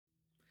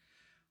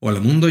Hola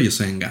mundo, yo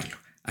soy Angarlo.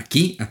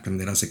 Aquí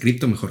aprenderás de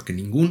cripto mejor que en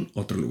ningún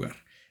otro lugar.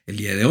 El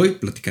día de hoy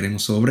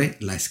platicaremos sobre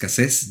la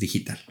escasez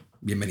digital.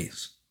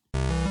 Bienvenidos.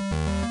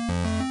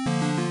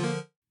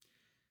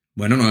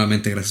 Bueno,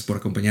 nuevamente gracias por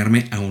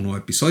acompañarme a un nuevo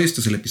episodio.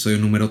 Este es el episodio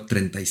número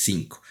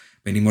 35.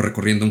 Venimos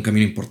recorriendo un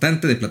camino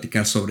importante de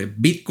platicar sobre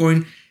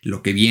Bitcoin,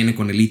 lo que viene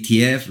con el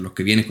ETF, lo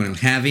que viene con el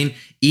halving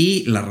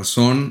y la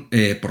razón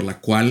por la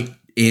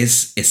cual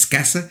es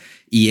escasa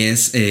y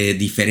es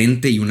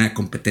diferente y una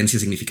competencia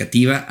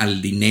significativa al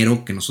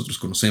dinero que nosotros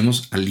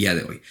conocemos al día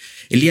de hoy.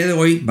 El día de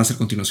hoy va a ser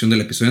continuación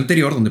del episodio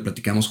anterior donde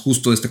platicamos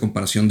justo de esta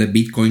comparación de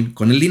Bitcoin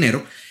con el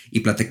dinero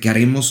y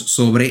platicaremos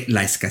sobre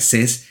la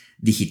escasez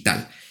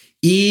digital.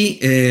 Y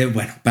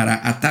bueno,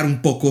 para atar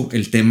un poco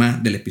el tema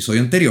del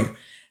episodio anterior,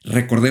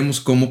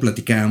 recordemos cómo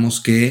platicábamos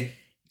que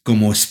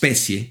como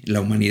especie la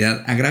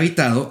humanidad ha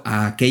gravitado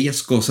a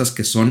aquellas cosas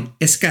que son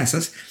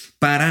escasas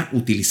para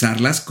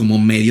utilizarlas como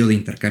medio de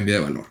intercambio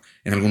de valor.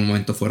 En algún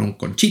momento fueron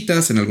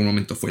conchitas, en algún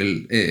momento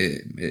fue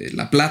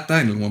la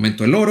plata, en algún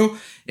momento el oro,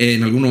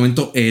 en algún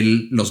momento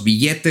los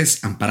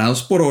billetes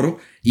amparados por oro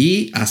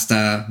y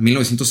hasta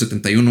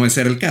 1971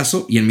 ese era el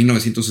caso y en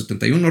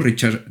 1971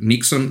 Richard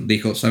Nixon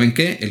dijo, ¿saben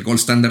qué? El gold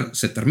standard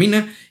se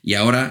termina y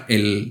ahora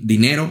el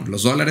dinero,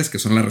 los dólares que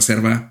son la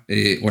reserva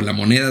o la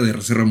moneda de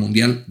reserva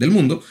mundial del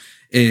mundo,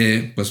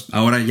 pues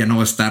ahora ya no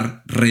va a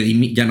estar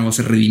ya no va a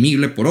ser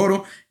redimible por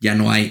oro, ya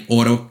no hay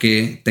oro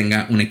que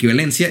tenga una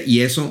equivalencia y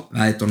eso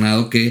ha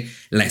detonado que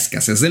la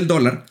escasez del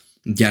dólar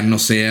ya no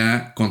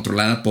sea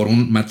controlada por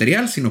un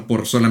material, sino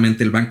por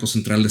solamente el Banco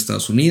Central de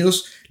Estados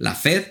Unidos, la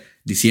Fed,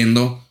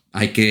 diciendo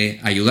hay que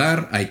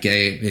ayudar, hay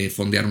que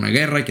fondear una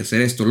guerra, hay que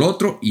hacer esto, lo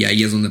otro, y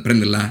ahí es donde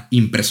prende la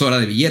impresora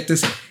de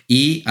billetes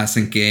y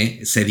hacen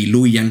que se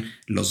diluyan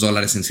los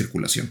dólares en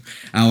circulación.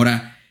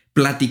 Ahora,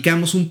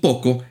 platicamos un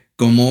poco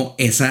cómo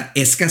esa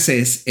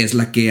escasez es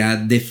la que ha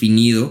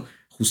definido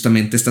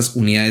justamente estas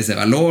unidades de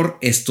valor,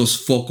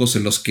 estos focos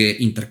en los que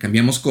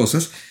intercambiamos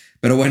cosas.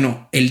 Pero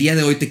bueno, el día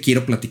de hoy te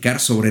quiero platicar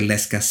sobre la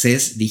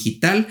escasez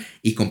digital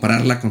y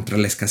compararla contra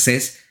la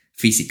escasez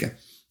física.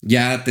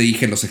 Ya te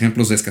dije los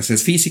ejemplos de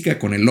escasez física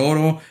con el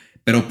oro,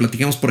 pero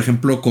platicamos, por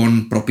ejemplo,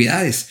 con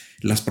propiedades.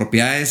 Las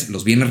propiedades,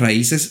 los bienes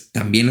raíces,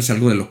 también es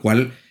algo de lo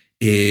cual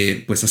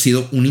pues ha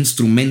sido un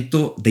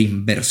instrumento de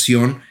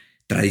inversión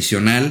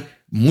tradicional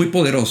muy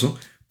poderoso.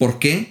 ¿Por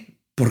qué?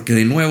 Porque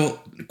de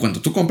nuevo,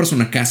 cuando tú compras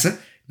una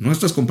casa, no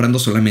estás comprando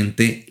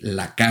solamente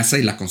la casa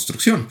y la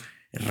construcción.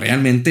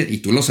 Realmente, y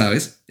tú lo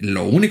sabes,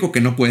 lo único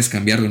que no puedes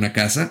cambiar de una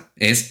casa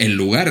es el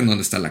lugar en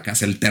donde está la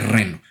casa, el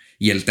terreno.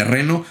 Y el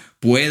terreno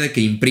puede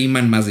que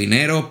impriman más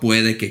dinero,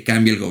 puede que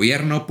cambie el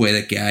gobierno,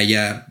 puede que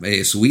haya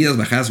subidas,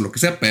 bajadas, lo que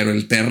sea, pero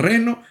el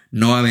terreno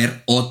no va a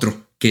haber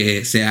otro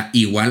que sea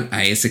igual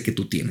a ese que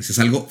tú tienes. Es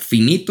algo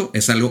finito,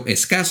 es algo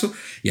escaso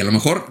y a lo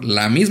mejor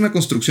la misma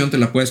construcción te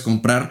la puedes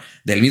comprar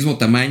del mismo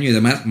tamaño y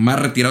demás, más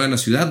retirado de la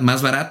ciudad,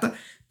 más barata,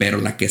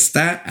 pero la que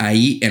está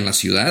ahí en la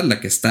ciudad, la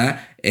que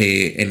está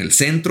en el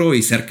centro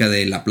y cerca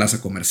de la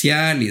plaza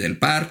comercial y del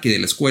parque y de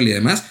la escuela y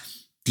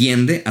demás,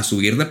 tiende a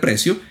subir de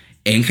precio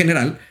en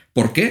general.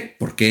 ¿Por qué?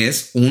 Porque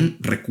es un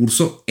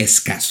recurso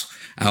escaso.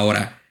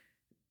 Ahora,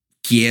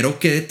 quiero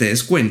que te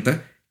des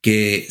cuenta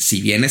que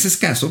si bien es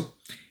escaso,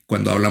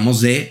 cuando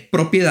hablamos de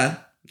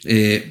propiedad,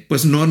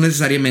 pues no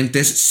necesariamente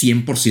es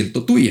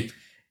 100% tuya.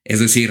 Es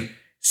decir,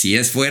 si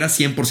fuera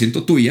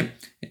 100% tuya,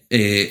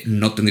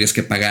 no tendrías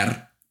que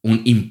pagar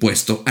un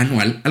impuesto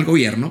anual al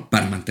gobierno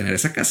para mantener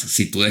esa casa.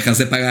 Si tú dejas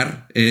de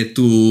pagar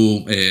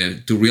tu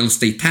real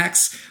estate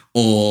tax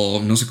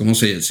o no sé cómo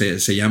se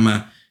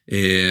llama,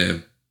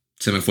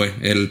 se me fue,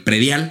 el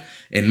predial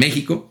en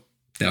México,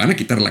 te van a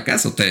quitar la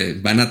casa o te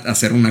van a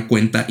hacer una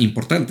cuenta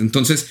importante.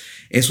 Entonces,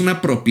 es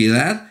una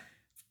propiedad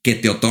que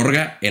te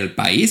otorga el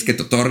país, que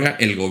te otorga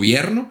el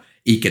gobierno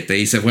y que te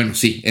dice, bueno,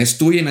 sí, es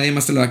tuya y nadie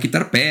más te lo va a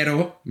quitar,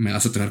 pero me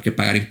vas a tener que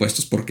pagar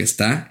impuestos porque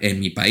está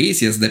en mi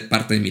país y es de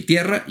parte de mi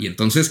tierra y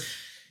entonces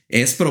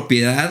es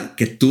propiedad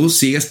que tú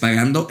sigues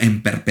pagando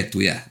en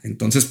perpetuidad.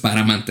 Entonces,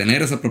 para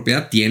mantener esa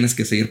propiedad tienes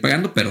que seguir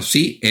pagando, pero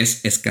sí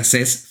es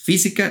escasez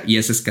física y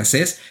es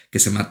escasez que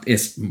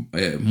es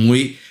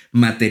muy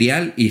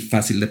material y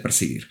fácil de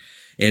percibir.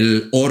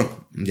 El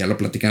oro, ya lo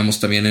platicamos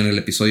también en el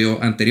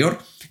episodio anterior,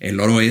 el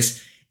oro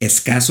es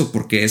escaso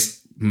porque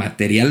es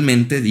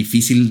materialmente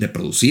difícil de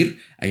producir.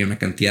 Hay una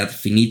cantidad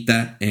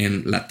finita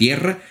en la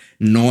tierra.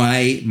 No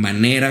hay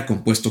manera,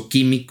 compuesto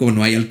químico,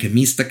 no hay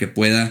alquimista que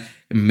pueda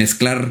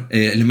mezclar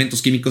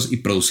elementos químicos y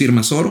producir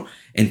más oro.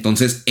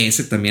 Entonces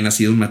ese también ha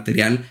sido un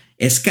material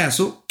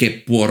escaso que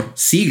por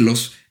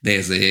siglos,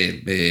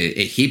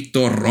 desde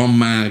Egipto,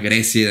 Roma,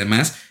 Grecia y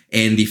demás,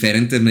 en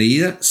diferentes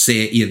medidas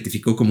se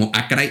identificó como,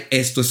 caray,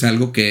 esto es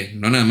algo que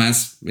no nada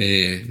más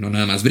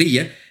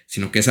brilla,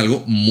 sino que es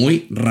algo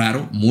muy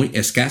raro, muy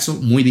escaso,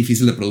 muy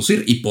difícil de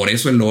producir y por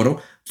eso el oro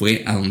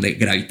fue a donde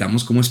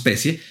gravitamos como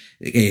especie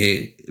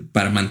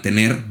para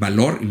mantener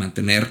valor y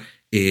mantener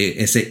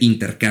ese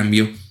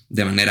intercambio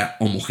de manera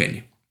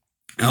homogénea.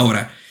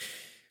 Ahora,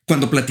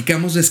 cuando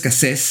platicamos de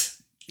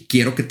escasez,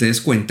 quiero que te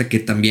des cuenta que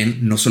también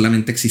no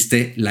solamente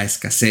existe la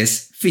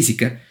escasez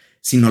física,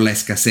 sino la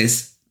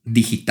escasez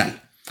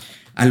digital.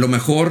 A lo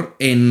mejor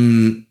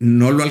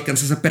no lo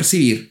alcanzas a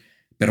percibir,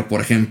 pero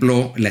por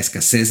ejemplo, la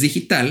escasez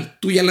digital,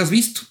 tú ya la has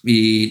visto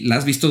y la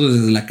has visto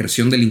desde la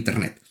creación del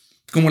Internet.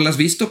 ¿Cómo la has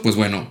visto? Pues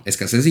bueno,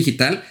 escasez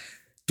digital,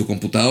 tu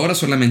computadora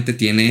solamente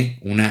tiene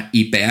una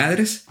IP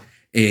address.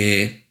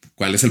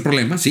 ¿Cuál es el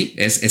problema? Sí,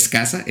 es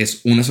escasa,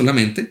 es una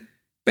solamente,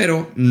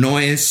 pero no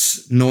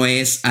es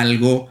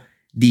algo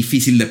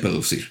difícil de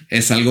producir.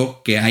 Es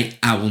algo que hay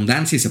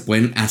abundancia y se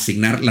pueden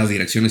asignar las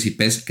direcciones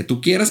IPs que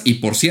tú quieras. Y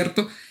por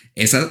cierto,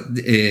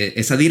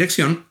 esa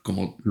dirección,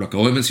 como lo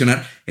acabo de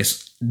mencionar,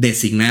 es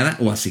designada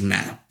o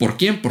asignada. ¿Por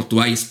quién? Por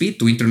tu ISP,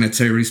 tu Internet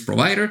Service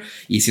Provider.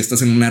 Y si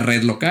estás en una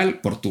red local,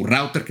 por tu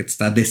router que te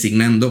está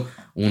designando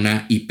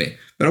una IP.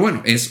 Pero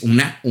bueno, es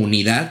una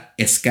unidad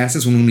escasa,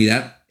 es una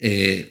unidad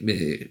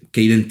que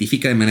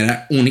identifica de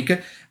manera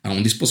única a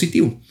un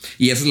dispositivo.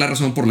 Y esa es la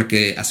razón por la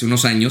que hace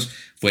unos años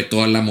fue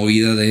toda la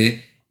movida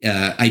de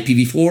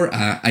IPv4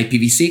 a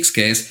IPv6,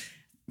 que es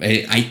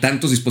hay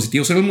tantos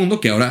dispositivos en el mundo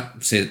que ahora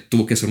se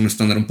tuvo que hacer un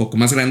estándar un poco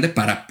más grande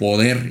para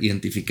poder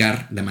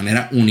identificar de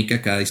manera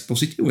única cada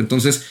dispositivo.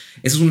 Entonces,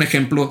 ese es un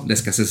ejemplo de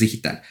escasez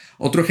digital.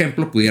 Otro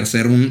ejemplo pudiera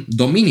ser un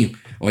dominio.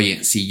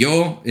 Oye, si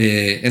yo,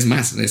 es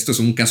más, esto es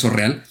un caso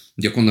real.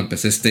 Yo cuando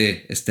empecé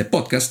este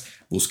podcast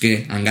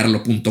busqué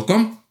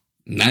angarlo.com.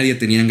 Nadie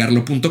tenía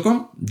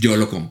angarlo.com. Yo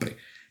lo compré.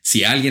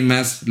 Si alguien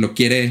más lo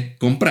quiere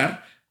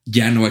comprar,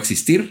 ya no va a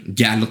existir.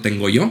 Ya lo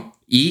tengo yo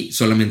y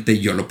solamente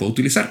yo lo puedo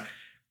utilizar.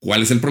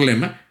 ¿Cuál es el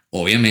problema?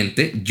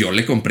 Obviamente yo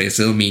le compré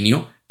ese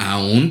dominio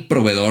a un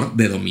proveedor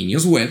de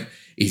dominios web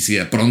y si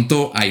de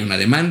pronto hay una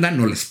demanda,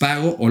 no les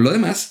pago o lo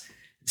demás,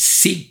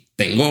 sí,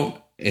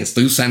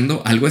 estoy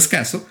usando algo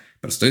escaso,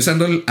 pero estoy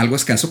usando algo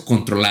escaso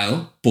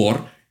controlado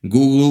por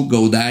Google,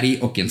 GoDaddy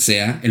o quien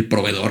sea el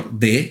proveedor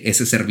de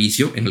ese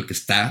servicio en el que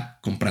está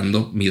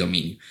comprando mi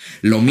dominio.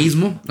 Lo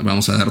mismo,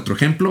 vamos a dar otro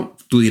ejemplo,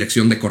 tu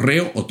dirección de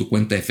correo o tu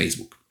cuenta de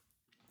Facebook.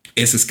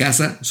 Es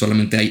escasa,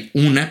 solamente hay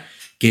una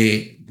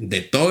que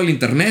de todo el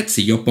internet,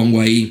 si yo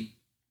pongo ahí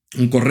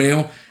un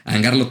correo a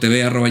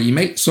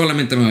angarlotv@gmail,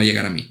 solamente me va a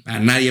llegar a mí, a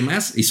nadie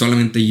más, y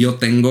solamente yo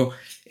tengo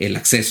el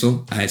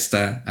acceso a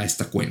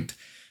esta cuenta.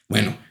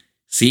 Bueno,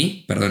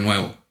 sí, pero de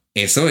nuevo,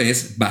 eso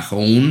es bajo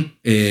un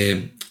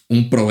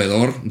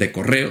proveedor de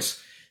correos.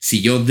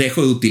 Si yo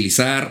dejo de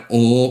utilizar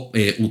o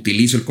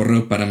utilizo el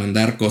correo para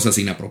mandar cosas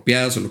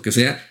inapropiadas o lo que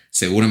sea,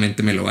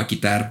 seguramente me lo va a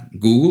quitar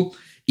Google.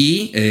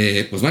 Y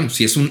pues bueno,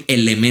 si es un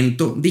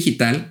elemento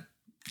digital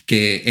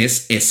que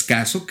es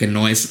escaso, que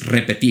no es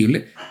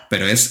repetible,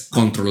 pero es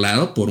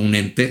controlado por un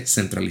ente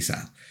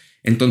centralizado.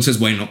 Entonces,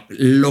 bueno,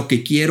 lo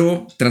que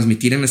quiero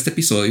transmitir en este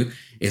episodio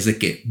es de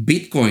que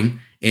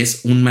Bitcoin es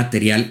un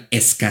material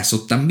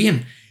escaso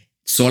también.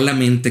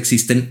 Solamente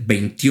existen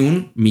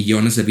 21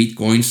 millones de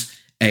Bitcoins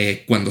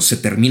cuando se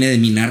termine de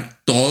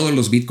minar todos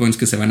los Bitcoins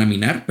que se van a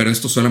minar, pero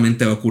esto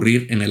solamente va a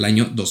ocurrir en el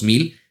año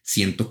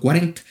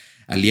 2140.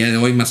 Al día de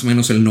hoy, más o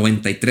menos el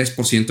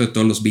 93% de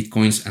todos los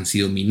Bitcoins han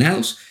sido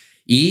minados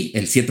y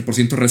el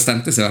 7%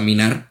 restante se va a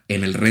minar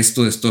en el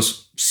resto de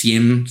estos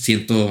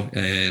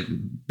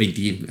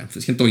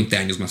 120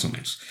 años más o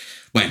menos.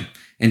 Bueno,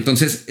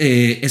 entonces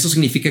eso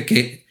significa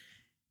que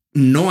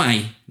no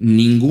hay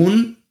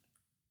ningún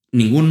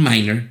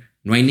miner,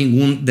 no hay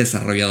ningún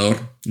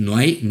desarrollador, no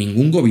hay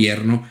ningún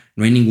gobierno,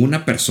 no hay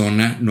ninguna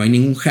persona, no hay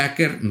ningún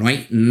hacker, no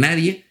hay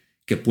nadie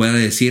que pueda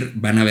decir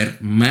van a haber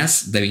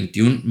más de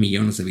 21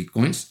 millones de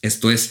Bitcoins.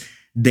 Esto es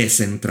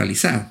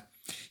descentralizado.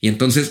 Y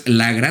entonces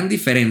la gran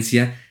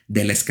diferencia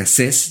de la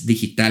escasez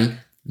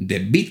digital de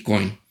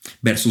Bitcoin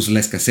versus la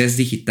escasez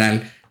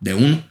digital de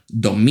un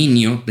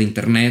dominio de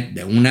Internet,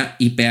 de una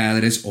IP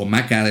address o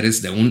MAC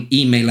address, de un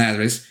email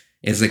address,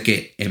 es de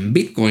que en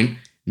Bitcoin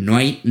no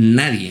hay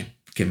nadie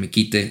que me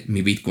quite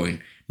mi Bitcoin.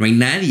 No hay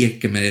nadie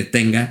que me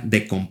detenga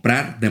de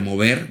comprar, de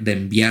mover, de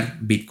enviar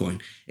Bitcoin.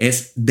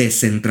 Es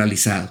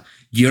descentralizado.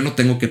 Yo no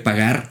tengo que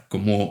pagar,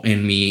 como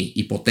en mi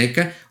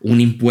hipoteca,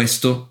 un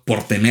impuesto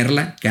por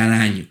tenerla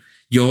cada año.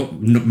 Yo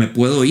me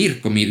puedo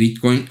ir con mi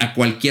Bitcoin a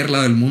cualquier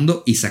lado del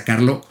mundo y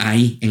sacarlo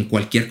ahí, en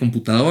cualquier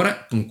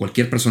computadora, con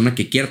cualquier persona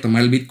que quiera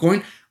tomar el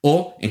Bitcoin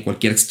o en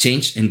cualquier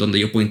exchange en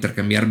donde yo pueda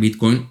intercambiar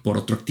Bitcoin por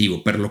otro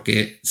activo. Pero lo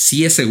que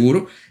sí es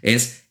seguro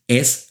es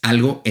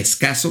algo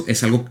escaso,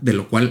 es algo de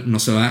lo cual no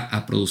se va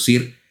a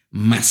producir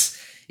más.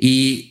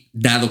 Y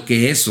dado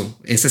que esa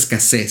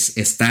escasez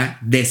está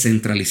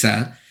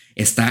descentralizada,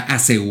 está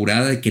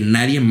asegurada de que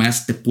nadie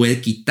más te puede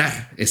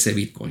quitar ese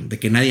Bitcoin, de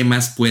que nadie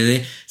más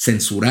puede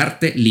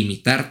censurarte,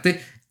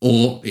 limitarte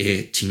o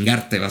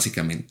chingarte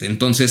básicamente.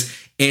 Entonces,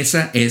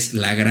 esa es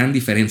la gran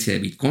diferencia de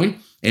Bitcoin,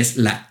 es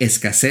la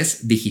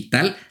escasez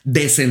digital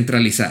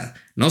descentralizada.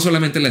 No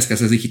solamente la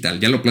escasez digital,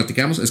 ya lo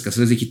platicamos,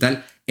 escasez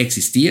digital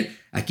existía,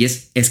 aquí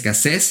es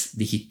escasez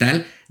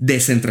digital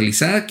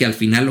descentralizada, que al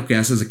final lo que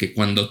hace es de que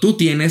cuando tú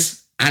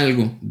tienes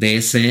algo de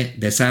ese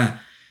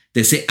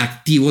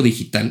activo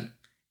digital,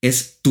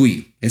 es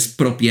tuyo, es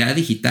propiedad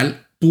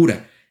digital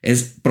pura,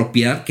 es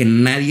propiedad que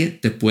nadie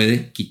te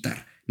puede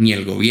quitar, ni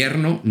el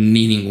gobierno,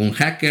 ni ningún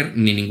hacker,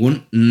 ni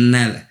ningún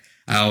nada.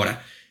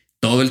 Ahora,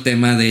 todo el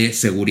tema de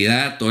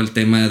seguridad, todo el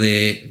tema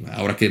de,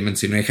 ahora que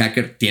mencioné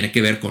hacker, tiene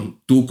que ver con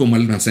tú cómo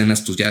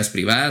almacenas tus llaves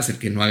privadas, el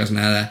que no hagas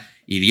nada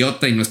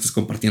idiota y no estés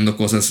compartiendo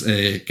cosas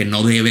que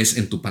no debes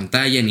en tu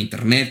pantalla, en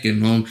internet, que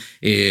no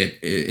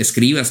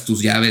escribas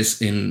tus llaves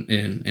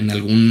en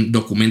algún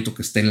documento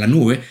que esté en la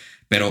nube.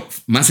 Pero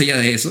más allá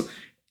de eso,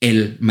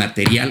 el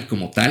material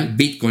como tal,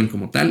 Bitcoin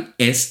como tal,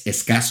 es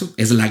escaso.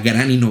 Es la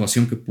gran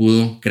innovación que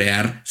pudo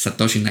crear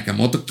Satoshi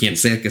Nakamoto, quien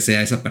sea que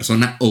sea esa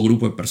persona o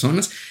grupo de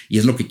personas. Y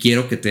es lo que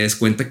quiero que te des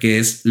cuenta que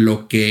es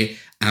lo que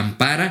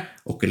ampara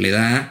o que le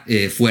da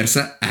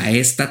fuerza a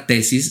esta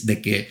tesis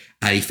de que,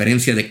 a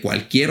diferencia de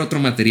cualquier otro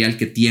material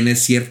que tiene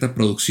cierta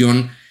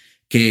producción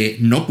que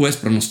no puedes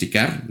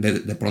pronosticar,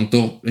 de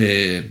pronto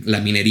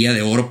la minería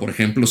de oro, por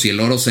ejemplo, si el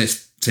oro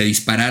se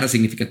disparara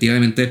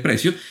significativamente de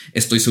precio,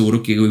 estoy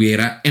seguro que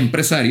hubiera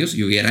empresarios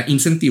y hubiera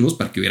incentivos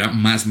para que hubiera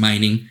más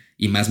mining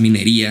y más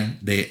minería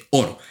de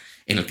oro.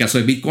 En el caso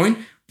de Bitcoin,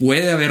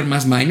 ¿puede haber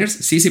más miners?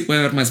 Sí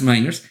puede haber más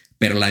miners,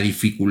 pero la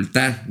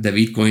dificultad de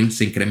Bitcoin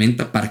se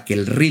incrementa para que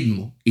el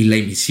ritmo y la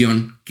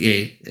emisión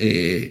que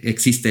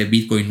existe de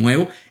Bitcoin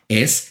nuevo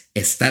es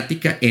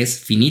estática, es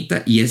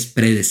finita y es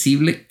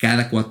predecible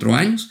cada 4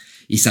 años.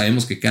 Y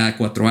sabemos que cada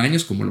 4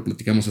 años, como lo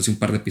platicamos hace un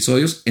par de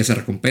episodios, esa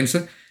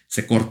recompensa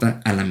se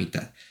corta a la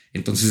mitad.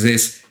 Entonces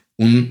es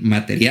un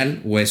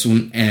material o es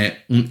un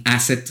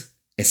asset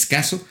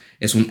escaso,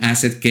 es un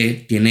asset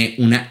que tiene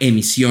una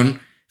emisión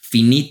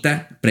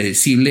finita,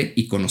 predecible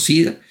y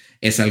conocida.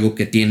 Es algo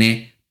que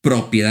tiene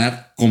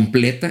propiedad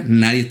completa,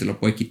 nadie te lo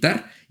puede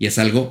quitar, y es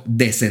algo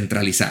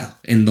descentralizado,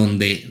 en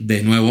donde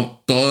de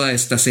nuevo toda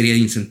esta serie de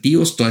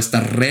incentivos, toda esta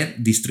red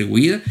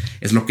distribuida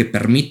es lo que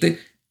permite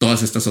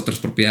todas estas otras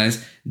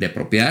propiedades de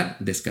propiedad,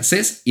 de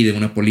escasez y de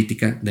una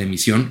política de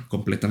emisión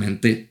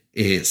completamente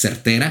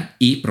certera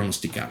y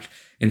pronosticable.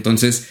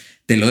 Entonces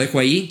te lo dejo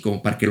ahí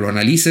como para que lo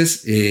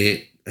analices,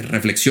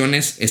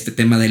 reflexiones este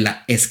tema de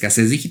la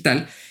escasez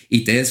digital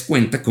y te des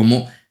cuenta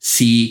como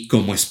si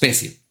como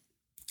especie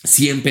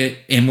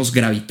siempre hemos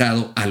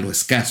gravitado a lo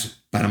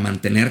escaso para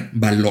mantener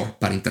valor,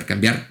 para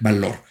intercambiar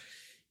valor.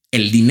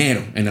 El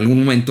dinero en algún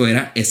momento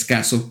era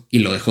escaso y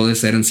lo dejó de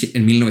ser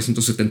en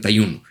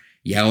 1971.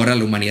 Y ahora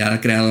la humanidad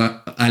ha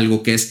creado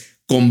algo que es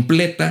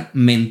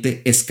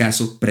completamente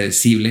escaso,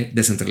 predecible,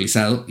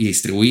 descentralizado y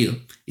distribuido,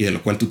 y de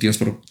lo cual tú tienes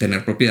por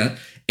tener propiedad.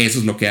 Eso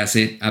es lo que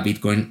hace a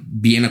Bitcoin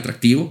bien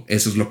atractivo.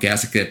 Eso es lo que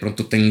hace que de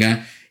pronto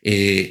tenga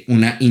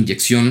una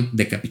inyección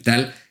de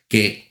capital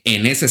que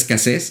en esa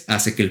escasez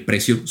hace que el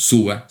precio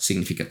suba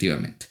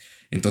significativamente.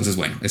 Entonces,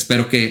 bueno,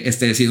 espero que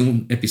este haya sido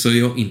un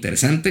episodio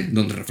interesante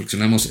donde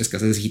reflexionamos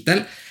escasez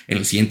digital. En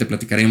el siguiente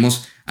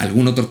platicaremos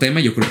algún otro tema,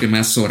 yo creo que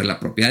más sobre la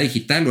propiedad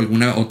digital o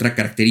alguna otra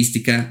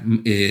característica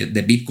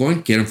de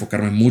Bitcoin. Quiero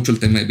enfocarme mucho el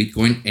tema de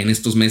Bitcoin en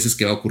estos meses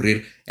que va a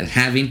ocurrir el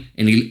halving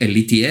en el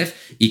ETF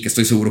y que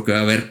estoy seguro que va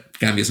a haber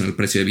cambios en el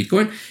precio de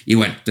Bitcoin. Y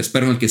bueno, te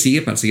espero en el que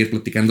sigue para seguir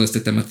platicando de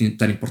este tema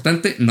tan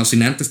importante. No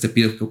sin antes te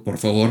pido que por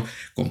favor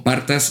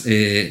compartas,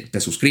 te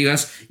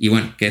suscribas y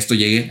bueno, que esto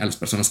llegue a las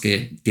personas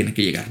que tienen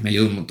que llegar. Me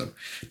ayuda un montón.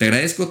 Te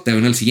agradezco, te veo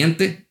en el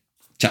siguiente.